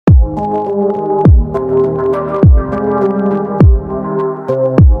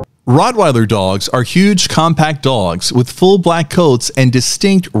Rottweiler dogs are huge, compact dogs with full black coats and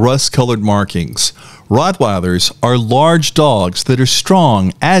distinct rust-colored markings. Rottweilers are large dogs that are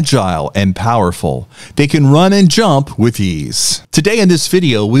strong, agile, and powerful. They can run and jump with ease. Today in this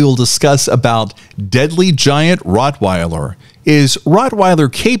video, we will discuss about deadly giant Rottweiler. Is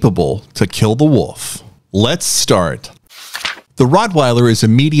Rottweiler capable to kill the wolf? Let's start. The Rottweiler is a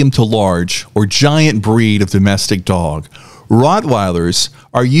medium to large or giant breed of domestic dog. Rottweilers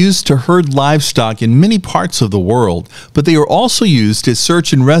are used to herd livestock in many parts of the world, but they are also used as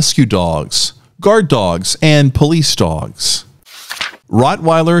search and rescue dogs, guard dogs, and police dogs.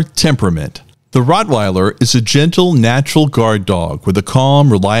 Rottweiler temperament. The Rottweiler is a gentle, natural guard dog with a calm,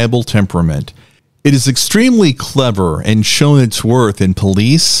 reliable temperament. It is extremely clever and shown its worth in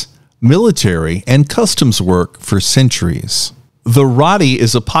police, military, and customs work for centuries. The Rottie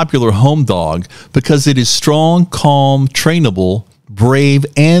is a popular home dog because it is strong, calm, trainable, brave,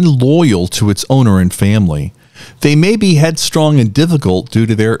 and loyal to its owner and family. They may be headstrong and difficult due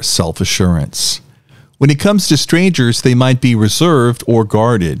to their self-assurance. When it comes to strangers, they might be reserved or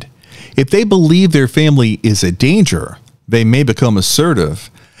guarded. If they believe their family is a danger, they may become assertive.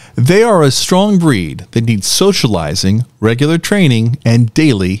 They are a strong breed that needs socializing, regular training, and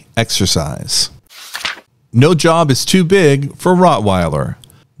daily exercise. No job is too big for Rottweiler.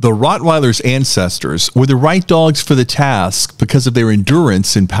 The Rottweiler's ancestors were the right dogs for the task because of their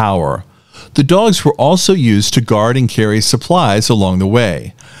endurance and power. The dogs were also used to guard and carry supplies along the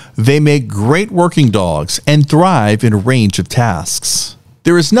way. They make great working dogs and thrive in a range of tasks.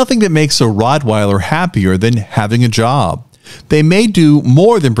 There is nothing that makes a Rottweiler happier than having a job. They may do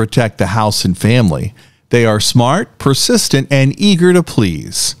more than protect the house and family. They are smart, persistent, and eager to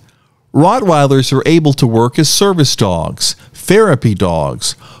please. Rottweilers are able to work as service dogs, therapy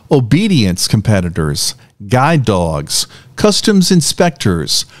dogs, obedience competitors, guide dogs, customs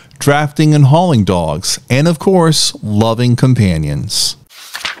inspectors, drafting and hauling dogs, and of course, loving companions.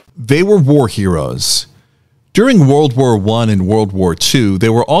 They were war heroes. During World War I and World War II, they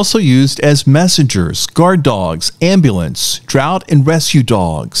were also used as messengers, guard dogs, ambulance, drought and rescue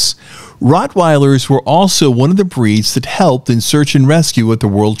dogs. Rottweilers were also one of the breeds that helped in search and rescue at the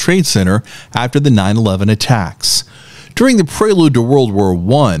World Trade Center after the 9/11 attacks. During the prelude to World War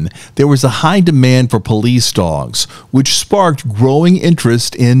I, there was a high demand for police dogs, which sparked growing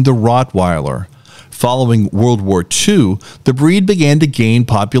interest in the Rottweiler. Following World War II, the breed began to gain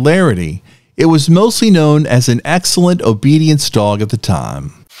popularity. It was mostly known as an excellent obedience dog at the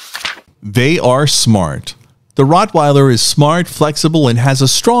time. They are smart. The Rottweiler is smart, flexible, and has a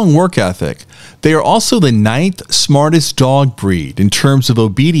strong work ethic. They are also the 9th smartest dog breed in terms of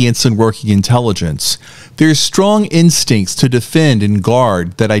obedience and working intelligence. There's strong instincts to defend and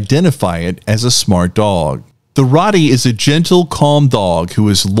guard that identify it as a smart dog. The Rottie is a gentle, calm dog who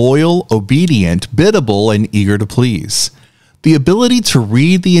is loyal, obedient, biddable, and eager to please. The ability to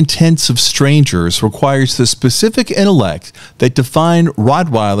read the intents of strangers requires the specific intellect that define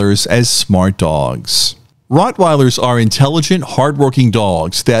Rottweilers as smart dogs. Rottweilers are intelligent, hardworking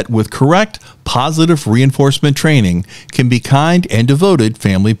dogs that, with correct, positive reinforcement training, can be kind and devoted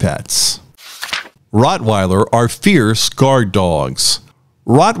family pets. Rottweiler are fierce guard dogs.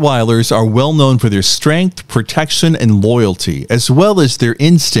 Rottweilers are well known for their strength, protection, and loyalty, as well as their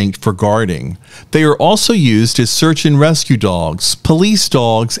instinct for guarding. They are also used as search and rescue dogs, police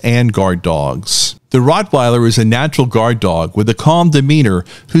dogs, and guard dogs. The Rottweiler is a natural guard dog with a calm demeanor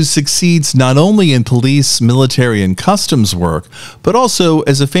who succeeds not only in police, military, and customs work, but also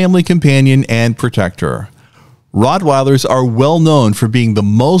as a family companion and protector. Rottweilers are well known for being the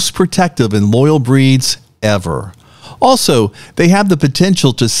most protective and loyal breeds ever. Also, they have the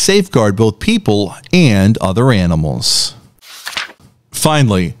potential to safeguard both people and other animals.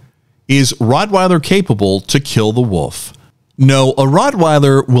 Finally, is Rottweiler capable to kill the wolf? No, a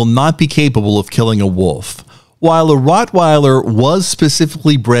Rottweiler will not be capable of killing a wolf. While a Rottweiler was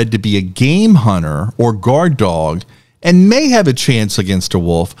specifically bred to be a game hunter or guard dog and may have a chance against a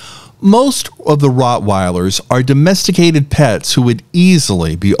wolf, most of the Rottweilers are domesticated pets who would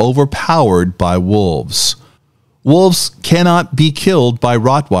easily be overpowered by wolves. Wolves cannot be killed by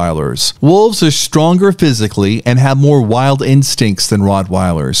Rottweilers. Wolves are stronger physically and have more wild instincts than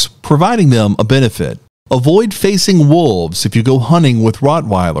Rottweilers, providing them a benefit. Avoid facing wolves if you go hunting with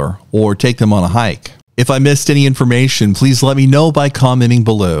Rottweiler or take them on a hike. If I missed any information, please let me know by commenting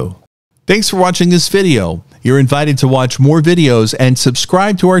below. Thanks for watching this video. You're invited to watch more videos and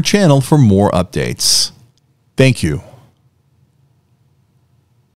subscribe to our channel for more updates. Thank you.